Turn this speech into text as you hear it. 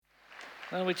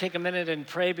Why don't we take a minute and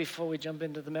pray before we jump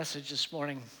into the message this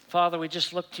morning? Father, we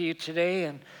just look to you today,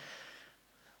 and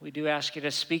we do ask you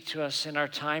to speak to us in our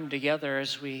time together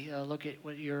as we look at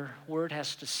what your word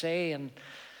has to say. And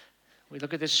we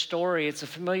look at this story. It's a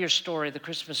familiar story, the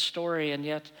Christmas story, and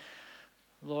yet,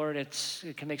 Lord, it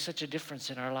can make such a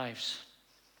difference in our lives.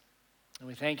 And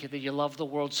we thank you that you love the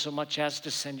world so much as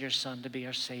to send your Son to be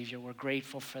our Savior. We're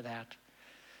grateful for that.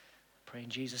 Pray in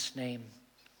Jesus' name.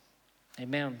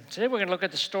 Amen. Today we're going to look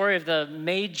at the story of the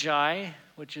Magi,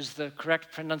 which is the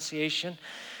correct pronunciation.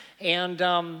 And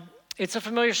it's a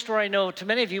familiar story, I know, to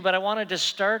many of you, but I wanted to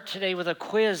start today with a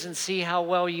quiz and see how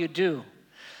well you do.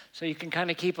 So you can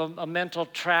kind of keep a mental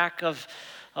track of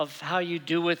how you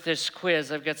do with this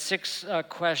quiz. I've got 6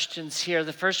 questions here.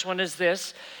 The first one is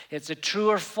this. It's a true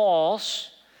or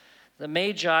false. The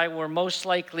Magi were most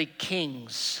likely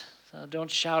kings. So don't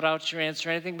shout out your answer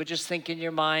or anything, but just think in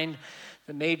your mind,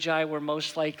 the Magi were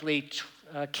most likely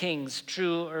kings,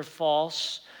 true or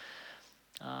false.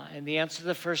 And the answer to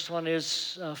the first one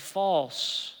is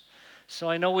false. So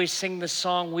I know we sing the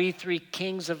song, "We Three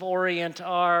Kings of Orient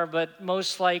Are," but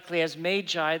most likely as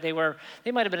Magi, they might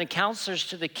have been counselors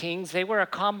to the kings. They were a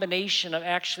combination of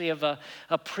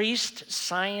a priest,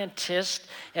 scientist,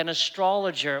 and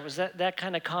astrologer. It was that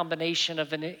kind of combination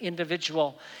of an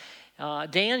individual.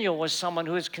 Daniel was someone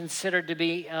who is considered to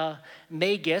be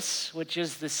magus, which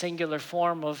is the singular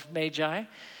form of Magi.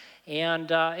 And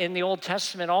in the Old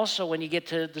Testament also, when you get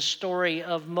to the story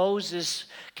of Moses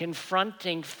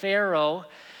confronting Pharaoh,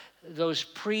 those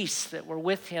priests that were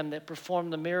with him that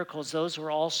performed the miracles, those were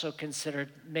also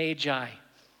considered Magi.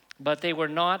 But they were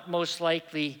not most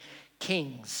likely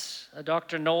kings.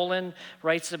 Dr. Nolan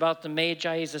writes about the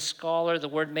Magi. He's a scholar. The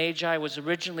word Magi was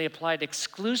originally applied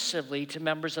exclusively to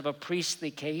members of a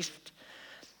priestly caste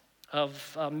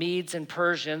of Medes and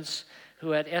Persians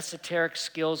who had esoteric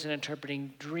skills in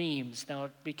interpreting dreams. Now,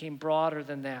 it became broader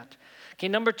than that. Okay,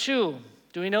 number 2,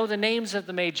 do we know the names of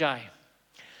the Magi?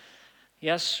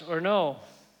 Yes or no?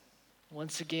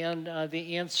 Once again,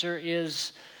 the answer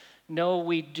is no,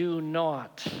 we do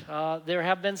not. There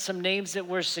have been some names that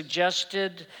were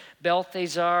suggested: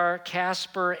 Balthazar,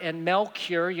 Casper, and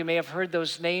Melchior. You may have heard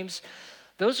those names.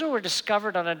 Those were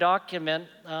discovered on a document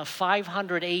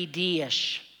 500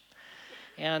 AD-ish.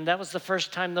 And that was the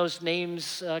first time those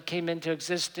names came into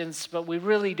existence, but we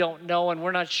really don't know, and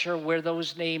we're not sure where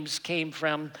those names came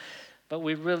from, but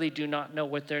we really do not know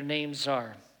what their names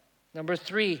are. Number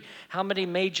 3, how many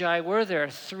Magi were there?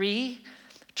 3,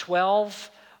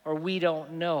 12, or we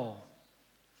don't know?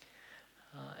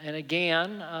 And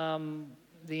again,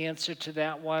 the answer to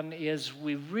that one is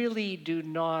we really do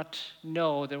not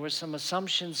know. There were some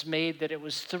assumptions made that it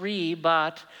was 3,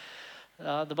 but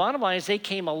the bottom line is they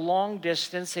came a long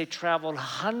distance. They traveled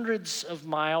hundreds of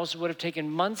miles. It would have taken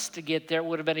months to get there. It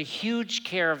would have been a huge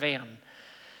caravan.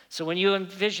 So when you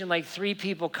envision like 3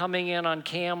 people coming in on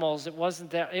camels, it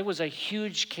wasn't that. It was a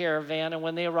huge caravan, and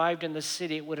when they arrived in the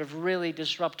city, it would have really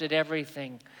disrupted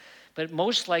everything. But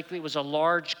most likely it was a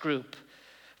large group.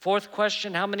 4th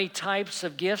question, how many types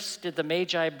of gifts did the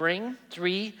Magi bring?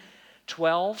 3,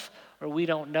 12, or we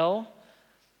don't know?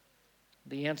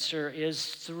 The answer is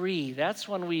 3. That's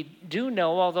one we do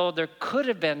know, although there could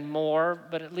have been more,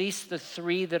 but at least the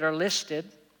 3 that are listed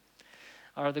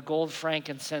are the gold,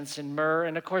 frankincense, and myrrh.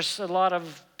 And of course, a lot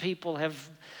of people have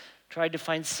tried to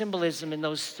find symbolism in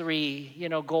those 3. You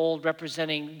know, gold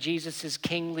representing Jesus'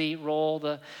 kingly role.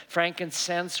 The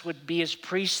frankincense would be his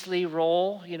priestly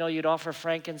role. You know, you'd offer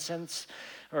frankincense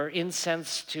or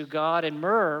incense to God. And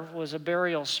myrrh was a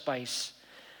burial spice.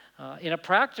 In a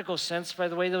practical sense, by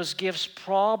the way, those gifts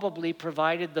probably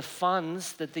provided the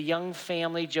funds that the young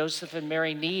family, Joseph and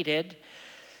Mary, needed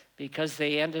because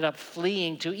they ended up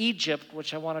fleeing to Egypt,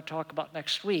 which I want to talk about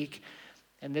next week.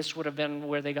 And this would have been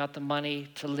where they got the money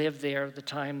to live there the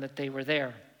time that they were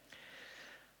there.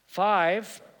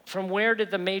 5, from where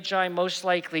did the Magi most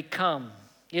likely come?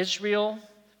 Israel,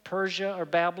 Persia, or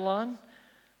Babylon,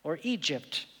 or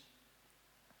Egypt?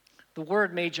 The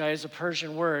word Magi is a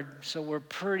Persian word, so we're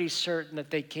pretty certain that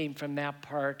they came from that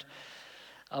part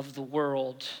of the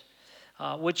world,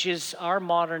 which is our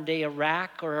modern-day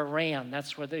Iraq or Iran.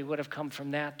 That's where they would have come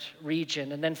from, that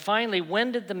region. And then finally,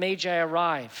 when did the Magi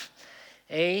arrive?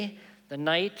 A, the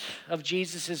night of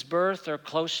Jesus' birth or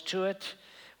close to it,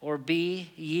 or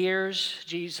B, years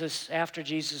after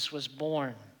Jesus was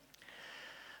born.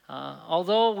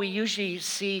 Although we usually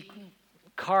see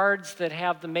cards that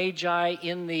have the Magi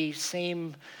in the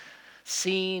same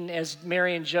scene as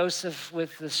Mary and Joseph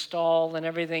with the stall and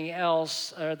everything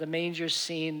else, or the manger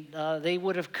scene, they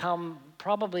would have come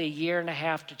probably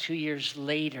 1.5 to 2 years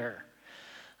later.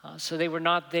 So they were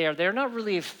not there. They're not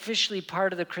really officially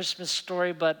part of the Christmas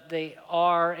story, but they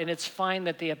are, and it's fine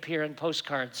that they appear in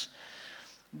postcards.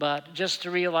 But just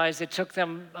to realize it took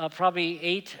them probably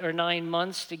 8 or 9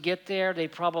 months to get there. They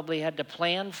probably had to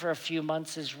plan for a few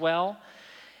months as well,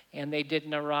 and they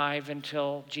didn't arrive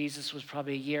until Jesus was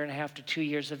probably 1.5 to 2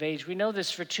 years of age. We know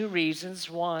this for two reasons.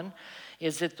 One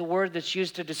is that the word that's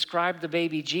used to describe the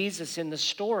baby Jesus in the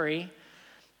story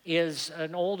is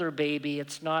an older baby.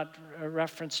 It's not a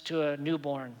reference to a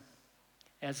newborn,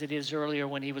 as it is earlier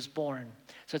when he was born.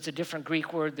 So it's a different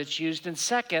Greek word that's used. And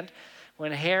second,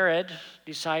 when Herod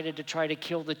decided to try to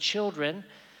kill the children,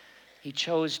 he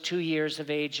chose 2 years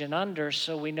of age and under,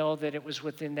 so we know that it was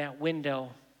within that window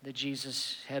that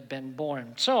Jesus had been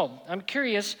born. So I'm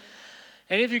curious,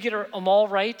 any of you get them all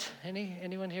right?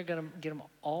 Anyone here get them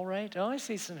all right? Oh, I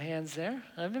see some hands there.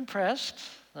 I'm impressed.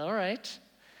 All right.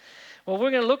 Well,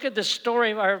 we're going to look at the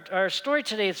story. Our story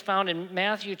today is found in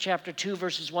Matthew chapter 2,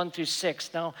 verses 1 through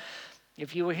 6. Now,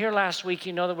 if you were here last week,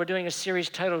 you know that we're doing a series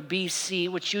titled BC,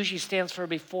 which usually stands for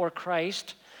Before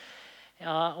Christ,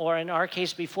 or in our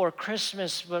case, Before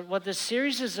Christmas. But what this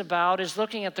series is about is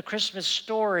looking at the Christmas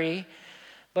story,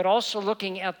 but also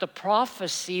looking at the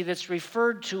prophecy that's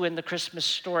referred to in the Christmas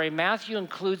story. Matthew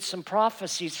includes some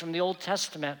prophecies from the Old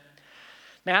Testament.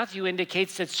 Matthew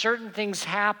indicates that certain things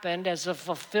happened as a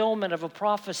fulfillment of a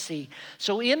prophecy.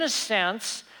 So in a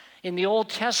sense, in the Old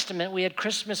Testament, we had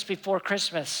Christmas before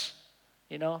Christmas.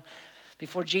 You know,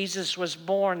 before Jesus was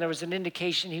born, there was an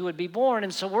indication he would be born.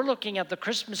 And so we're looking at the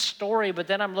Christmas story, but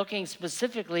then I'm looking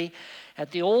specifically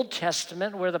at the Old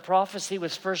Testament where the prophecy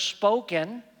was first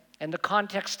spoken and the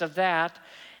context of that,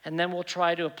 and then we'll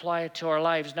try to apply it to our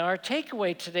lives. Now, our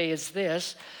takeaway today is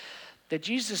this, that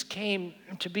Jesus came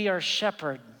to be our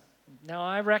shepherd. Now,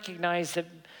 I recognize that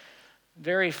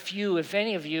very few, if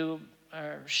any of you,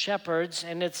 are shepherds,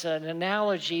 and it's an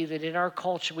analogy that in our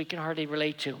culture we can hardly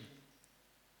relate to.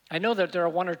 I know that there are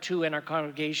one or two in our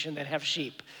congregation that have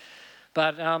sheep,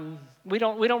 but we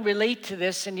don't relate to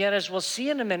this, and yet, as we'll see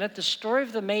in a minute, the story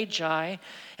of the Magi,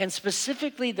 and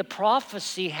specifically the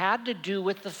prophecy, had to do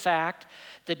with the fact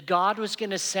that God was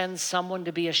going to send someone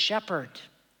to be a shepherd.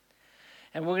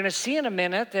 And we're going to see in a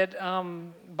minute that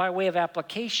by way of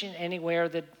application anywhere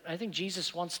that I think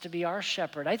Jesus wants to be our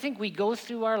shepherd. I think we go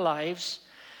through our lives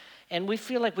and we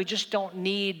feel like we just don't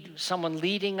need someone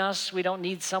leading us. We don't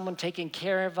need someone taking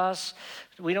care of us.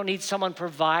 We don't need someone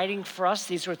providing for us.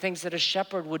 These are things that a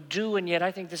shepherd would do, and yet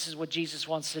I think this is what Jesus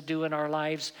wants to do in our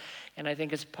lives, and I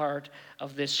think it's part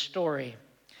of this story.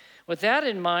 With that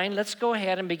in mind, let's go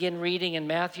ahead and begin reading in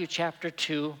Matthew chapter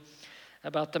 2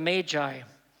 about the Magi.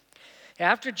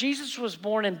 After Jesus was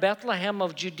born in Bethlehem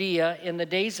of Judea in the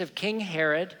days of King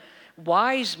Herod,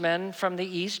 wise men from the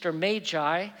east, or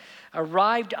Magi,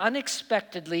 arrived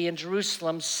unexpectedly in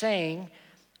Jerusalem, saying,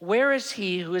 "Where is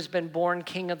he who has been born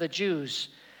King of the Jews?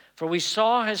 For we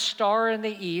saw his star in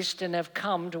the east and have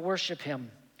come to worship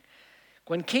him."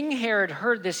 When King Herod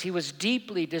heard this, he was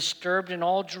deeply disturbed, and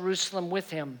all Jerusalem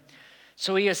with him.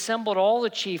 So he assembled all the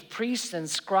chief priests and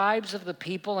scribes of the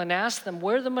people and asked them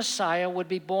where the Messiah would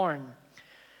be born.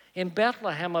 In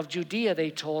Bethlehem of Judea, they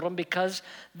told him, because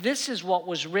this is what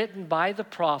was written by the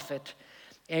prophet.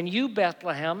 And you,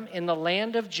 Bethlehem, in the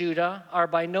land of Judah, are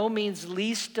by no means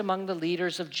least among the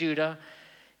leaders of Judah,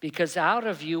 because out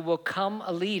of you will come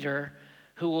a leader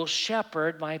who will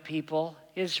shepherd my people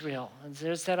Israel. And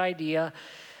there's that idea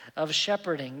of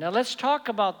shepherding. Now let's talk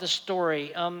about the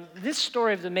story. This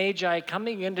story of the Magi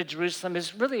coming into Jerusalem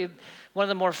is really one of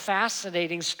the more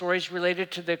fascinating stories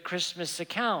related to the Christmas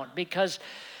account, because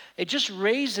it just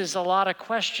raises a lot of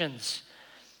questions.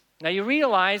 Now you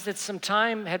realize that some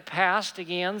time had passed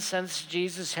again since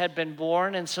Jesus had been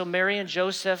born, and so Mary and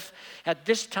Joseph at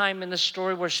this time in the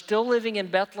story were still living in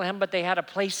Bethlehem, but they had a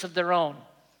place of their own.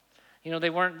 You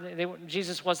know,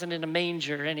 Jesus wasn't in a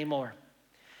manger anymore.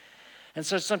 And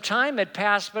so some time had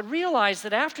passed, but realize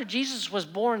that after Jesus was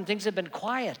born, things had been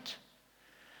quiet.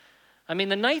 I mean,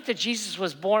 the night that Jesus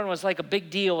was born was like a big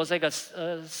deal. It was like a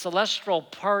celestial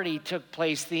party took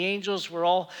place. The angels were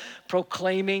all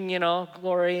proclaiming,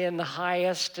 glory in the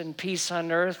highest and peace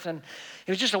on earth. And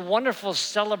it was just a wonderful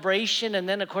celebration. And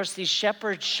then, of course, these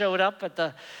shepherds showed up at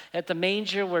the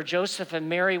manger where Joseph and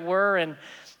Mary were. And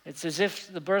it's as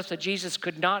if the birth of Jesus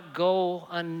could not go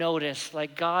unnoticed.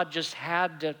 Like God just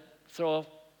had to throw a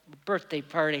birthday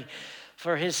party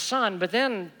for his son. But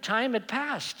then time had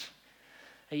passed.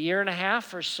 1.5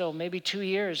 years or so, maybe 2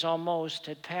 years almost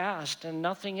had passed, and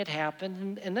nothing had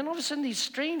happened. And then all of a sudden, these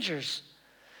strangers,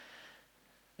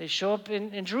 they show up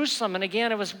in Jerusalem. And again,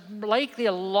 it was likely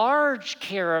a large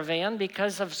caravan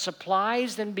because of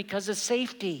supplies and because of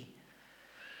safety.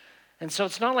 And so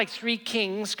it's not like three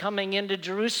kings coming into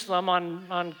Jerusalem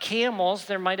on camels.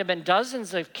 There might have been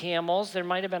dozens of camels. There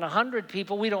might have been 100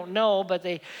 people. We don't know. But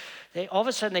they all of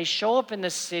a sudden they show up in the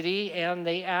city and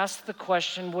they ask the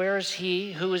question, where is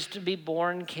he who is to be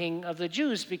born King of the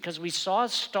Jews? Because we saw a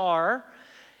star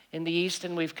in the east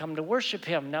and we've come to worship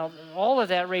him. Now, all of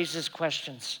that raises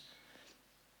questions.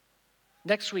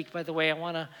 Next week, by the way, I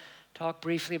want to talk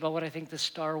briefly about what I think the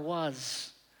star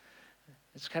was.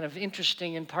 It's kind of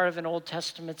interesting and part of an Old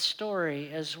Testament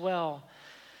story as well.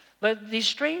 But these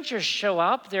strangers show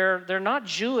up. They're not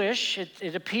Jewish,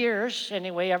 it appears.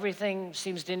 Anyway, everything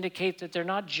seems to indicate that they're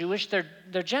not Jewish. They're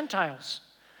Gentiles.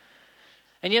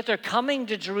 And yet they're coming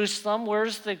to Jerusalem.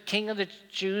 Where's the King of the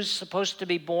Jews supposed to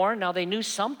be born? Now, they knew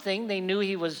something. They knew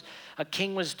a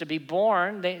king was to be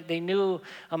born. They knew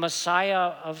a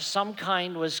Messiah of some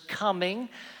kind was coming.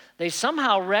 They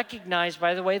somehow recognized,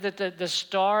 by the way, that the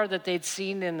star that they'd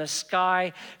seen in the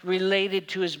sky related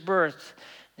to his birth.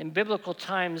 In biblical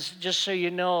times, just so you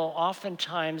know,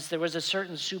 oftentimes there was a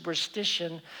certain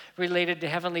superstition related to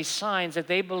heavenly signs that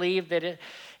they believed that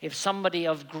if somebody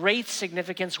of great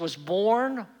significance was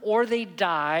born or they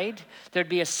died, there'd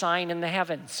be a sign in the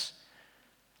heavens.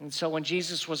 And so when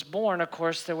Jesus was born, of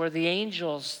course, there were the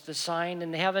angels, the sign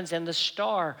in the heavens, and the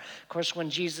star. Of course, when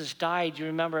Jesus died, you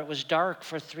remember it was dark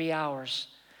for 3 hours.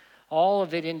 All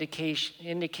of it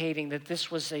indicating that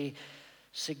this was a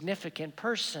significant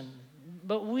person.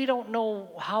 But we don't know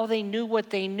how they knew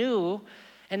what they knew,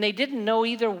 and they didn't know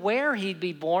either where he'd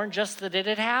be born, just that it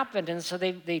had happened. And so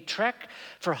they trek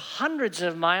for hundreds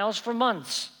of miles for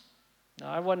months.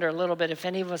 Now, I wonder a little bit if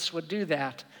any of us would do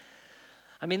that.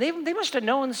 I mean, they must have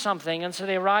known something, and so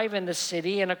they arrive in the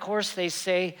city, and of course they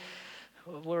say,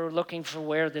 we're looking for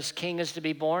where this king is to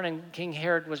be born, and King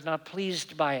Herod was not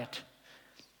pleased by it.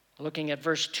 Looking at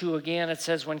verse 2 again, it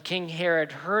says, when King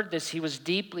Herod heard this, he was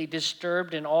deeply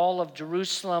disturbed, and all of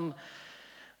Jerusalem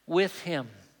with him.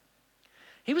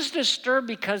 He was disturbed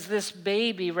because this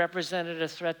baby represented a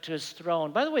threat to his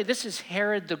throne. By the way, this is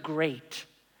Herod the Great.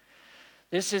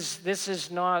 This is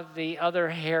not the other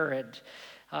Herod.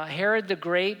 Herod the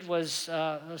Great was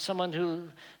someone who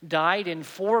died in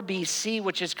 4 BC,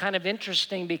 which is kind of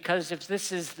interesting because if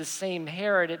this is the same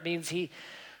Herod, it means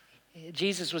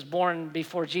Jesus was born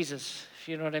before Jesus, if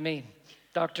you know what I mean.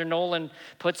 Dr. Nolan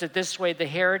puts it this way, the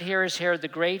Herod here is Herod the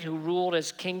Great, who ruled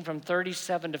as king from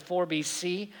 37 to 4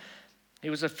 BC. He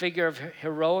was a figure of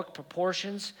heroic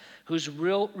proportions, whose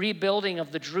rebuilding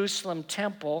of the Jerusalem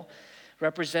temple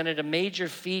represented a major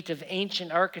feat of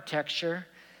ancient architecture,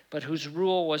 but whose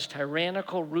rule was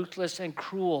tyrannical, ruthless, and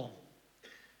cruel.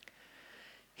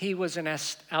 He was an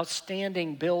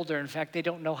outstanding builder. In fact, they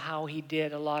don't know how he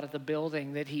did a lot of the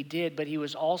building that he did, but he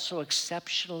was also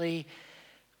exceptionally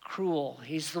cruel.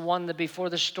 He's the one that before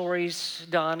the story's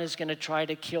done is going to try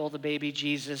to kill the baby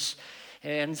Jesus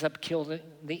and ends up killing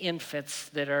the infants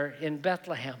that are in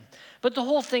Bethlehem. But the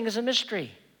whole thing is a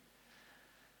mystery.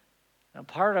 Now,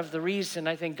 part of the reason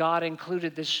I think God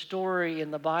included this story in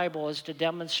the Bible is to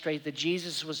demonstrate that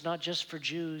Jesus was not just for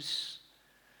Jews.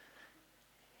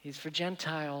 He's for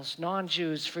Gentiles,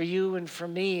 non-Jews, for you and for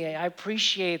me. I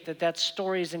appreciate that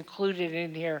story is included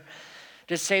in here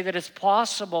to say that it's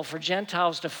possible for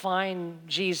Gentiles to find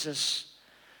Jesus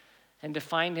and to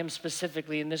find him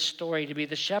specifically in this story to be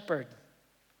the shepherd.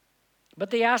 But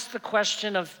they asked the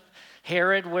question of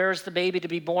Herod, where is the baby to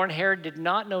be born? Herod did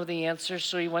not know the answer,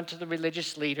 so he went to the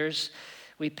religious leaders.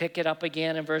 We pick it up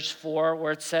again in verse 4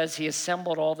 where it says, he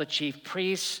assembled all the chief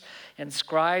priests and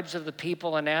scribes of the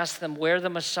people and asked them where the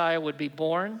Messiah would be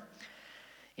born.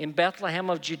 In Bethlehem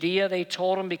of Judea, they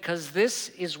told him, because this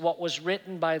is what was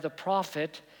written by the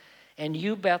prophet, and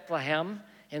you, Bethlehem,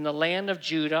 in the land of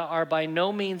Judah, are by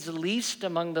no means least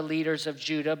among the leaders of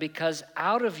Judah, because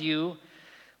out of you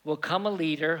will come a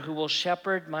leader who will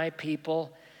shepherd my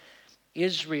people,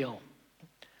 Israel.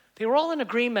 They were all in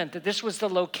agreement that this was the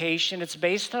location. It's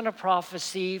based on a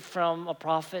prophecy from a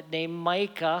prophet named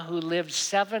Micah who lived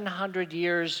 700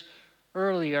 years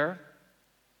earlier.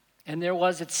 And there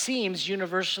was, it seems,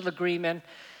 universal agreement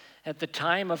at the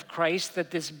time of Christ that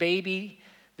this baby,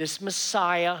 this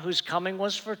Messiah whose coming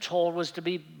was foretold, was to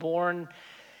be born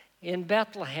in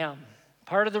Bethlehem.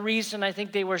 Part of the reason I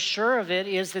think they were sure of it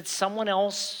is that someone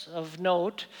else of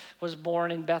note was born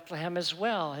in Bethlehem as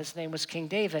well. His name was King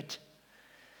David.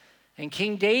 And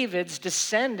King David's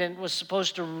descendant was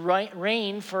supposed to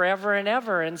reign forever and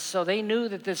ever. And so they knew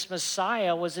that this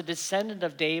Messiah was a descendant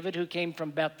of David who came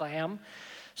from Bethlehem.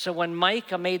 So when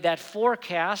Micah made that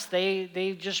forecast,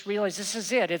 they just realized this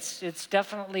is it. It's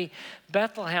definitely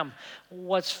Bethlehem.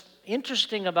 What's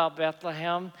interesting about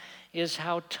Bethlehem is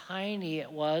how tiny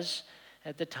it was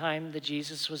at the time that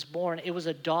Jesus was born. It was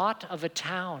a dot of a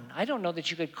town. I don't know that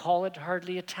you could call it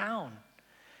hardly a town.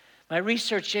 My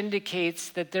research indicates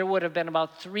that there would have been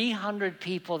about 300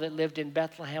 people that lived in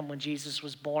Bethlehem when Jesus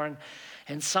was born,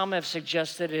 and some have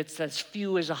suggested it's as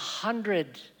few as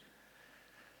 100.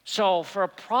 So for a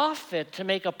prophet to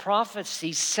make a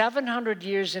prophecy 700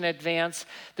 years in advance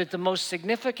that the most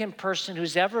significant person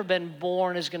who's ever been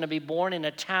born is going to be born in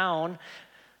a town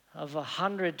of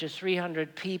 100 to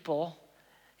 300 people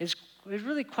is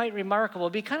really quite remarkable.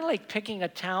 It'd be kind of like picking a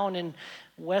town in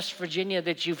West Virginia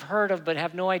that you've heard of but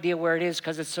have no idea where it is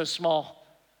because it's so small.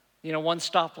 You know, one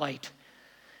stoplight.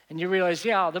 And you realize,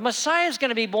 yeah, the Messiah is going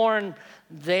to be born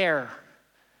there.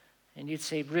 And you'd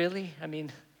say, really? I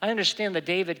mean, I understand that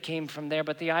David came from there,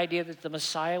 but the idea that the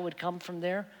Messiah would come from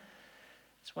there,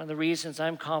 it's one of the reasons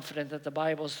I'm confident that the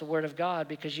Bible is the Word of God,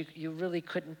 because you really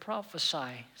couldn't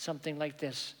prophesy something like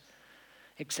this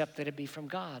except that it be from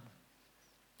God.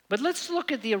 But let's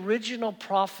look at the original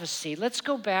prophecy. Let's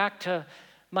go back to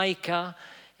Micah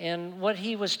and what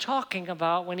he was talking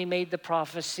about when he made the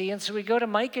prophecy. And so we go to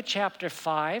Micah chapter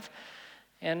 5,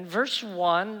 and verse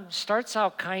 1 starts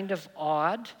out kind of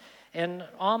odd and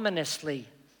ominously.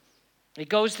 It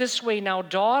goes this way: "Now,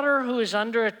 daughter who is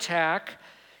under attack,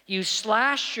 you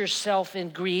slash yourself in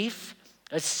grief.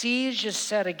 A siege is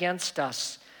set against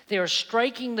us. They are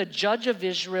striking the judge of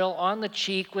Israel on the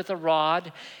cheek with a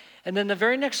rod." And then the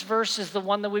very next verse is the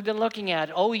one that we've been looking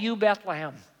at. "O you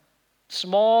Bethlehem,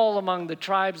 small among the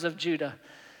tribes of Judah,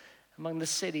 among the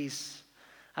cities,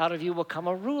 out of you will come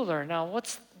a ruler." Now,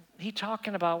 what's he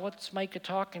talking about? What's Micah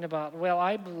talking about? Well,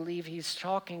 I believe he's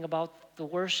talking about the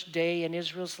worst day in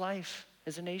Israel's life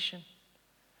as a nation.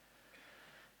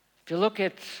 If you look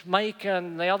at Micah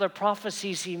and the other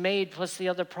prophecies he made, plus the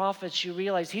other prophets, you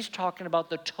realize he's talking about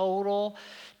the total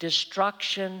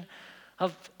destruction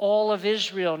of all of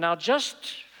Israel. Now,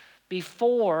 just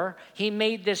before he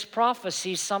made this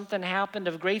prophecy, something happened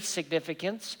of great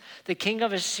significance. The king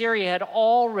of Assyria had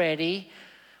already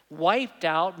wiped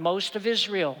out most of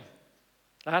Israel.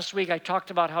 Last week I talked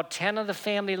about how 10 of the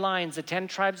family lines, the 10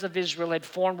 tribes of Israel, had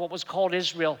formed what was called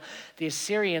Israel. The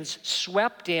Assyrians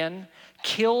swept in,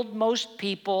 killed most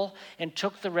people, and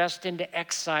took the rest into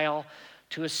exile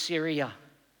to Assyria.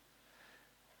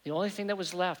 The only thing that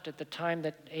was left at the time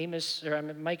that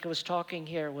Micah was talking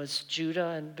here was Judah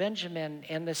and Benjamin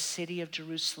and the city of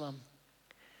Jerusalem.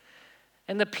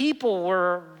 And the people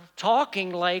were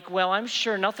talking like, well, I'm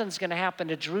sure nothing's going to happen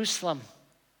to Jerusalem.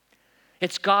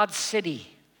 It's God's city.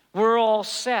 We're all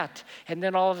set. And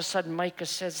then all of a sudden Micah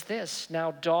says this: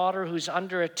 "Now, daughter who's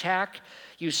under attack,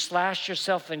 you slash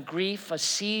yourself in grief. A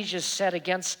siege is set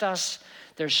against us.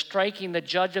 They're striking the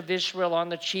judge of Israel on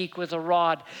the cheek with a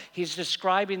rod." He's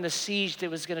describing the siege that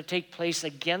was going to take place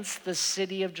against the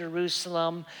city of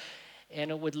Jerusalem, and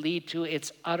it would lead to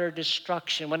its utter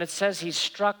destruction. When it says he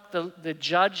struck the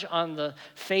judge on the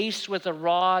face with a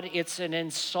rod, it's an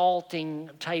insulting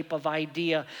type of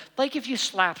idea. Like if you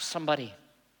slap somebody.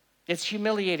 It's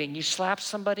humiliating. You slap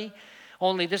somebody,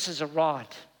 only this is a rod.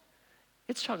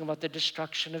 It's talking about the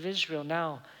destruction of Israel.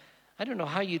 Now, I don't know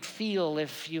how you'd feel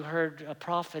if you heard a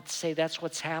prophet say that's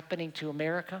what's happening to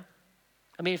America.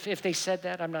 I mean, if they said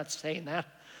that, I'm not saying that.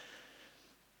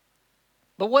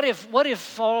 But what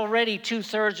if already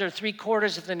 2/3 or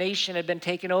 3/4 of the nation had been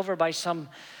taken over by some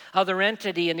other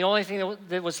entity, and the only thing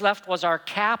that was left was our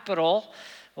capital,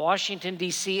 Washington,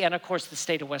 D.C., and of course the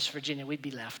state of West Virginia? We'd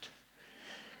be left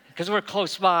because we're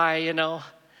close by, you know.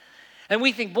 And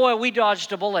we think, boy, we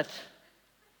dodged a bullet.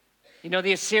 You know,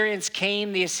 the Assyrians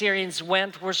came, the Assyrians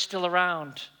went, we're still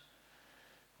around.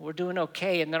 We're doing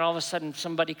okay. And then all of a sudden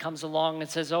somebody comes along and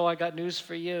says, "Oh, I got news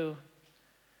for you.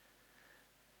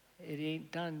 It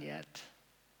ain't done yet."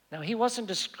 Now, he wasn't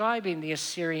describing the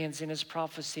Assyrians in his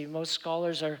prophecy. Most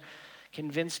scholars are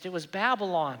convinced it was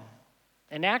Babylon.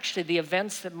 And actually, the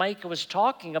events that Micah was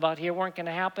talking about here weren't going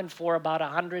to happen for about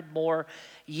 100 more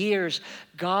years.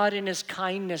 God, in his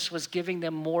kindness, was giving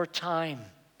them more time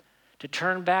to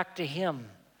turn back to him,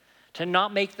 to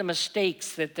not make the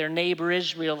mistakes that their neighbor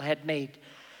Israel had made.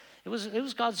 It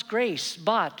was God's grace.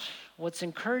 But what's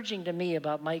encouraging to me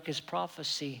about Micah's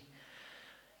prophecy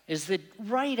is that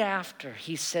right after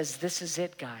he says, "This is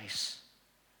it, guys,"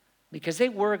 because they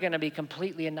were going to be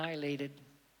completely annihilated.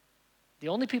 The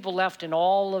only people left in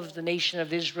all of the nation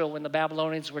of Israel when the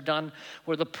Babylonians were done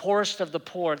were the poorest of the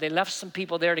poor. They left some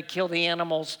people there to kill the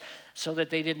animals so that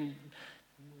they didn't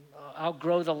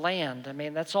outgrow the land. I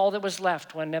mean, that's all that was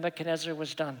left when Nebuchadnezzar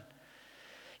was done.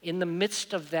 In the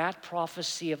midst of that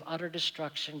prophecy of utter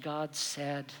destruction, God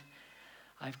said,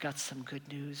 "I've got some good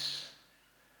news.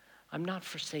 I'm not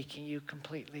forsaking you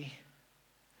completely.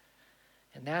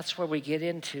 And that's where we get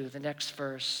into the next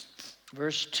verse.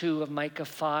 Verse 2 of Micah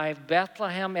 5,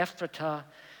 Bethlehem Ephratah,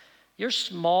 you're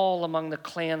small among the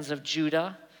clans of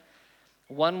Judah.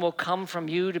 One will come from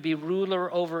you to be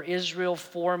ruler over Israel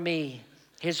for me.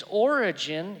 His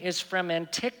origin is from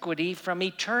antiquity, from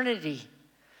eternity.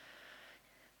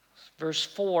 Verse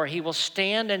 4, he will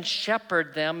stand and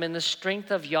shepherd them in the strength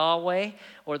of Yahweh,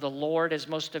 or the Lord, as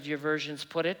most of your versions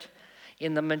put it,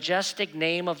 in the majestic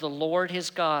name of the Lord his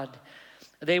God.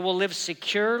 They will live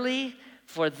securely,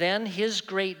 for then his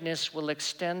greatness will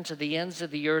extend to the ends of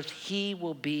the earth. He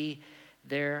will be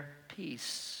their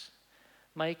peace.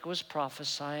 Micah was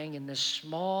prophesying in this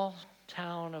small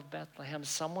town of Bethlehem,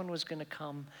 someone was going to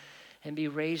come and be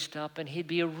raised up, and he'd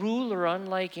be a ruler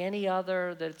unlike any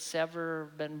other that's ever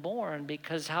been born,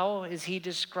 because how is he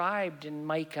described in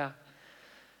Micah?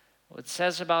 Well, it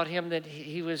says about him that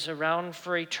he was around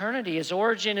for eternity. His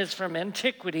origin is from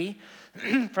antiquity,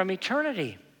 from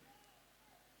eternity.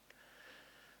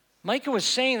 Micah was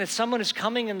saying that someone is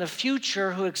coming in the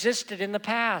future who existed in the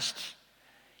past,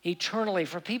 eternally.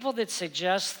 For people that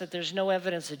suggest that there's no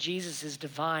evidence that Jesus is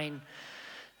divine,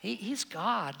 he's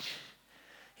God.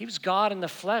 He was God in the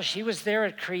flesh. He was there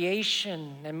at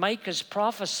creation. And Micah's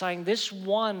prophesying this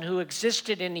one who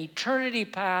existed in eternity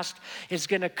past is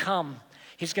going to come.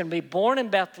 He's going to be born in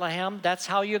Bethlehem. That's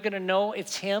how you're going to know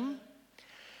it's him.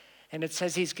 And it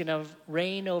says he's going to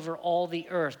reign over all the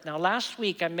earth. Now, last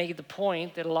week I made the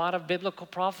point that a lot of biblical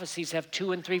prophecies have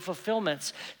 2 and 3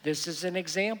 fulfillments. This is an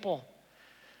example.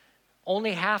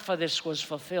 Only half of this was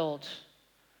fulfilled.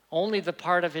 Only the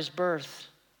part of his birth.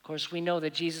 Of course, we know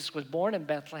that Jesus was born in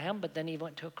Bethlehem, but then he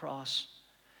went to a cross.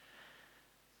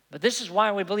 But this is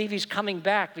why we believe he's coming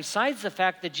back. Besides the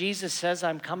fact that Jesus says,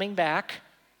 I'm coming back,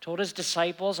 told his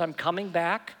disciples, I'm coming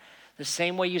back. The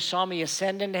same way you saw me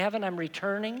ascend into heaven, I'm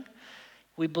returning.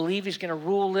 We believe he's going to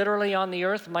rule literally on the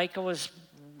earth. Micah was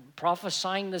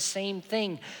prophesying the same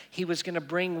thing. He was going to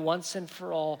bring once and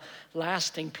for all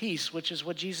lasting peace, which is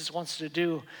what Jesus wants to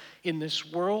do in this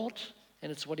world,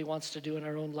 and it's what he wants to do in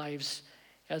our own lives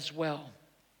as well.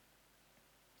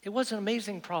 It was an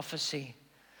amazing prophecy.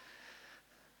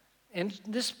 And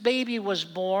this baby was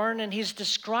born, and he's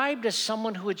described as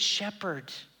someone who would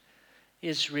shepherd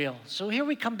Israel. So here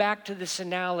we come back to this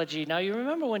analogy. Now, you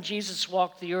remember when Jesus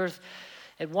walked the earth,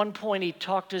 at one point he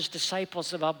talked to his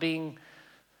disciples about being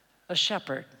a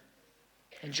shepherd.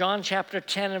 In John chapter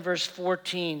 10 and verse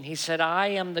 14, he said, I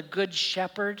am the good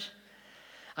shepherd.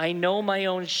 I know my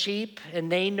own sheep,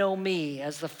 and they know me.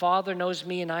 As the Father knows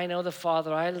me, and I know the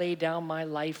Father, I lay down my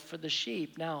life for the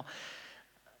sheep. Now,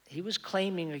 he was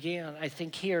claiming again, I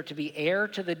think here, to be heir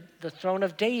to the throne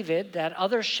of David, that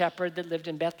other shepherd that lived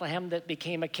in Bethlehem that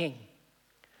became a king.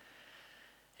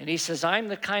 And he says, I'm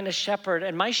the kind of shepherd,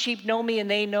 and my sheep know me, and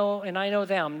they know, and I know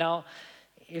them. Now,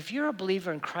 if you're a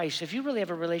believer in Christ, if you really have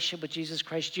a relationship with Jesus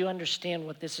Christ, you understand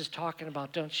what this is talking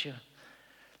about, don't you?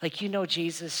 Like, you know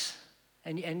Jesus,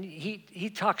 and he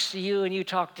talks to you, and you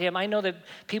talk to him. I know that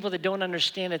people that don't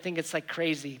understand it think it's like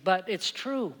crazy, but it's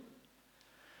true.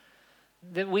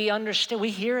 That we understand, we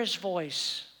hear his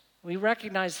voice. We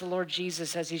recognize the Lord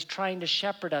Jesus as he's trying to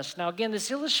shepherd us. Now, again, this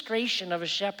illustration of a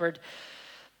shepherd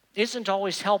isn't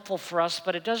always helpful for us,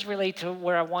 but it does relate to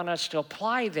where I want us to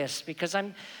apply this, because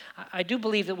I do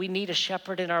believe that we need a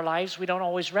shepherd in our lives. We don't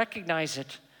always recognize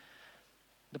it.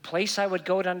 The place I would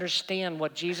go to understand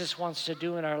what Jesus wants to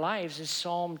do in our lives is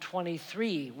Psalm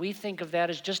 23. We think of that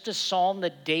as just a psalm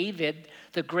that David,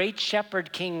 the great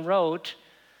shepherd king, wrote.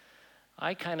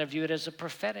 I kind of view it as a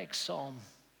prophetic psalm,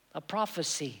 a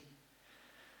prophecy.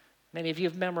 Many of you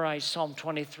have memorized Psalm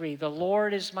 23. The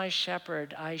Lord is my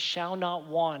shepherd, I shall not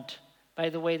want. By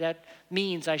the way, that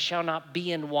means I shall not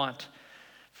be in want.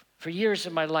 For years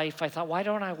in my life, I thought, why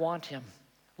don't I want him?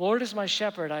 Lord is my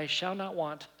shepherd, I shall not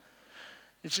want.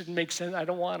 It didn't make sense. I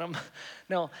don't want him.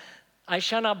 No, I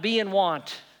shall not be in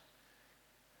want.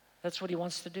 That's what he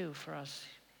wants to do for us.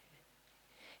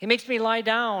 He makes me lie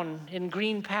down in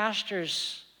green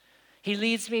pastures. He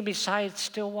leads me beside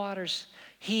still waters.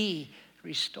 He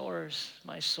restores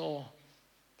my soul.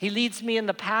 He leads me in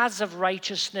the paths of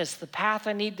righteousness, the path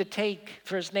I need to take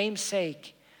for his name's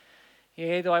sake.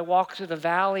 Yea, though I walk through the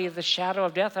valley of the shadow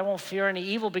of death, I won't fear any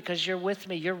evil because you're with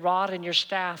me. Your rod and your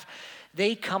staff,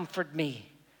 they comfort me.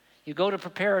 You go to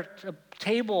prepare a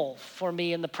table for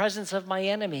me in the presence of my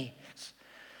enemies.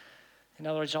 In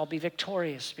other words, I'll be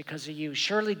victorious because of you.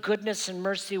 Surely goodness and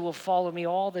mercy will follow me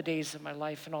all the days of my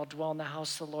life, and I'll dwell in the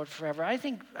house of the Lord forever. I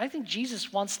think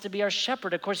Jesus wants to be our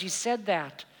shepherd. Of course, he said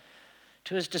that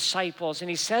to his disciples, and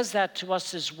he says that to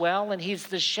us as well, and he's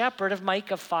the shepherd of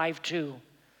Micah 5:2.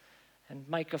 And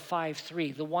Micah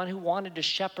 5:3, the one who wanted to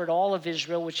shepherd all of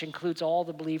Israel, which includes all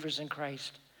the believers in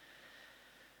Christ.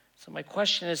 So my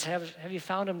question is, have you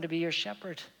found him to be your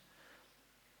shepherd?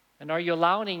 And are you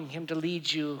allowing him to lead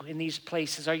you in these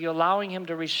places? Are you allowing him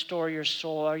to restore your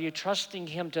soul? Are you trusting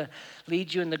him to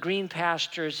lead you in the green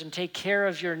pastures and take care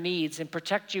of your needs and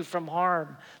protect you from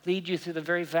harm, lead you through the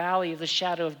very valley of the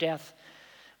shadow of death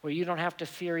where you don't have to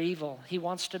fear evil? He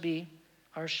wants to be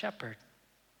our shepherd.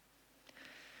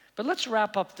 But let's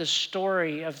wrap up the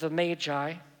story of the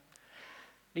Magi,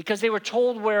 because they were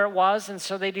told where it was, and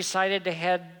so they decided to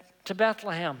head to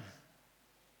Bethlehem.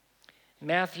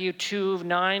 Matthew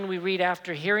 2:9, we read,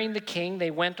 after hearing the king,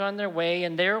 they went on their way,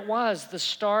 and there it was, the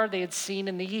star they had seen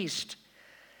in the east.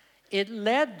 It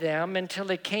led them until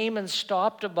they came and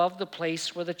stopped above the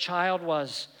place where the child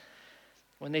was.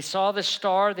 When they saw the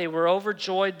star, they were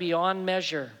overjoyed beyond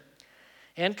measure.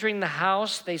 Entering the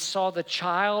house, they saw the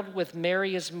child with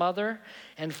Mary, his mother,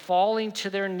 and falling to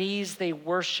their knees, they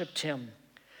worshiped him.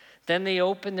 Then they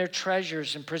opened their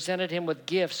treasures and presented him with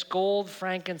gifts, gold,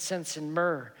 frankincense, and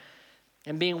myrrh.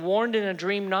 And being warned in a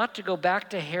dream not to go back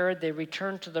to Herod, they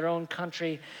returned to their own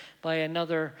country by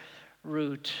another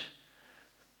route.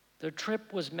 Their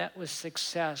trip was met with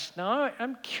success. Now,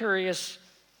 I'm curious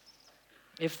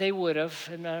if they would have,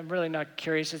 and I'm really not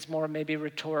curious, it's more maybe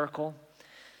rhetorical,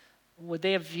 would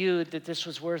they have viewed that this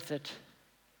was worth it?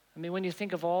 I mean, when you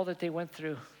think of all that they went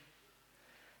through,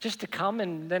 just to come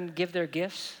and then give their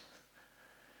gifts,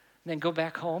 and then go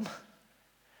back home.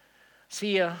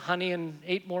 See ya, honey, in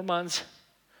 8 more months.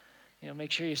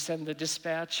 Make sure you send the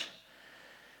dispatch.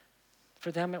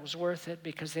 For them, it was worth it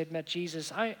because they'd met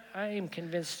Jesus. I am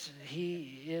convinced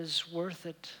he is worth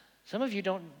it. Some of you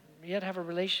don't yet have a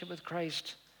relationship with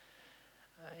Christ.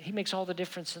 He makes all the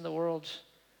difference in the world.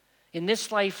 In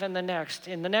this life and the next.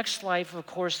 In the next life, of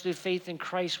course, through faith in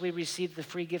Christ, we receive the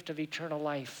free gift of eternal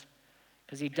life.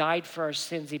 Because he died for our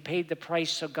sins. He paid the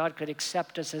price so God could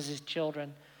accept us as his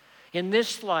children. In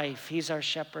this life, he's our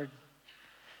shepherd.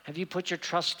 Have you put your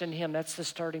trust in him? That's the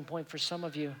starting point for some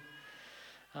of you.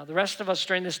 The rest of us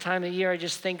during this time of year, I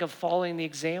just think of following the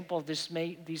example of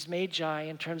these Magi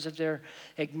in terms of their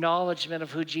acknowledgement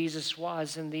of who Jesus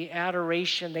was and the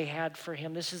adoration they had for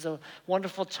him. This is a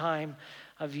wonderful time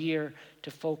of year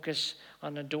to focus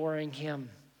on adoring him.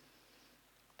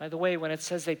 By the way, when it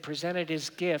says they presented his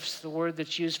gifts, the word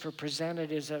that's used for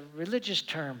presented is a religious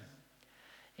term.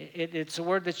 It's a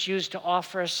word that's used to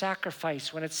offer a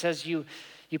sacrifice. When it says you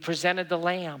presented the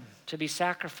lamb to be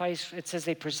sacrificed, it says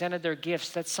they presented their gifts.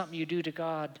 That's something you do to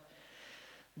God.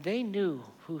 They knew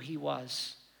who he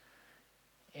was.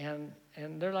 And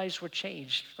their lives were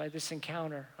changed by this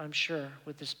encounter, I'm sure,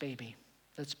 with this baby.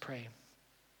 Let's pray.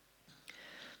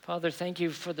 Father, thank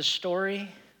you for the story.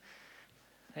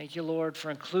 Thank you, Lord, for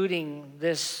including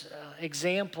this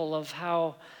example of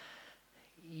how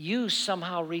you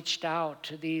somehow reached out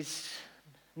to these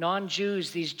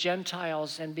non-Jews, these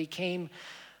Gentiles, and became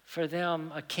for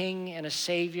them a king and a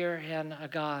savior and a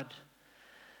God.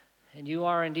 And you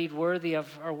are indeed worthy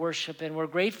of our worship, and we're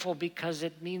grateful because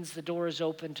it means the door is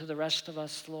open to the rest of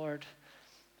us, Lord.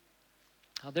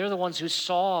 Now, they're the ones who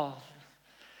saw.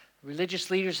 Religious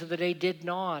leaders of the day did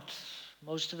not.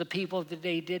 Most of the people of the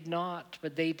day did not,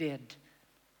 but they did.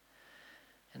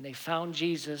 And they found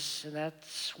Jesus, and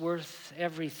that's worth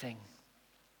everything.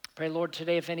 Pray, Lord,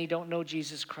 today, if any don't know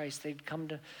Jesus Christ, they'd come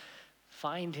to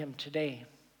find him today.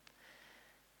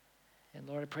 And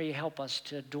Lord, I pray you help us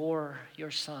to adore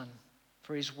your Son,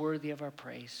 for he's worthy of our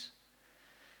praise.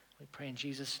 We pray in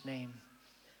Jesus' name.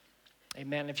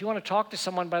 Amen. If you want to talk to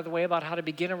someone, by the way, about how to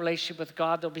begin a relationship with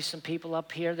God, there'll be some people up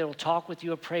here that will talk with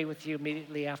you or pray with you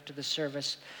immediately after the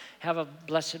service. Have a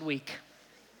blessed week.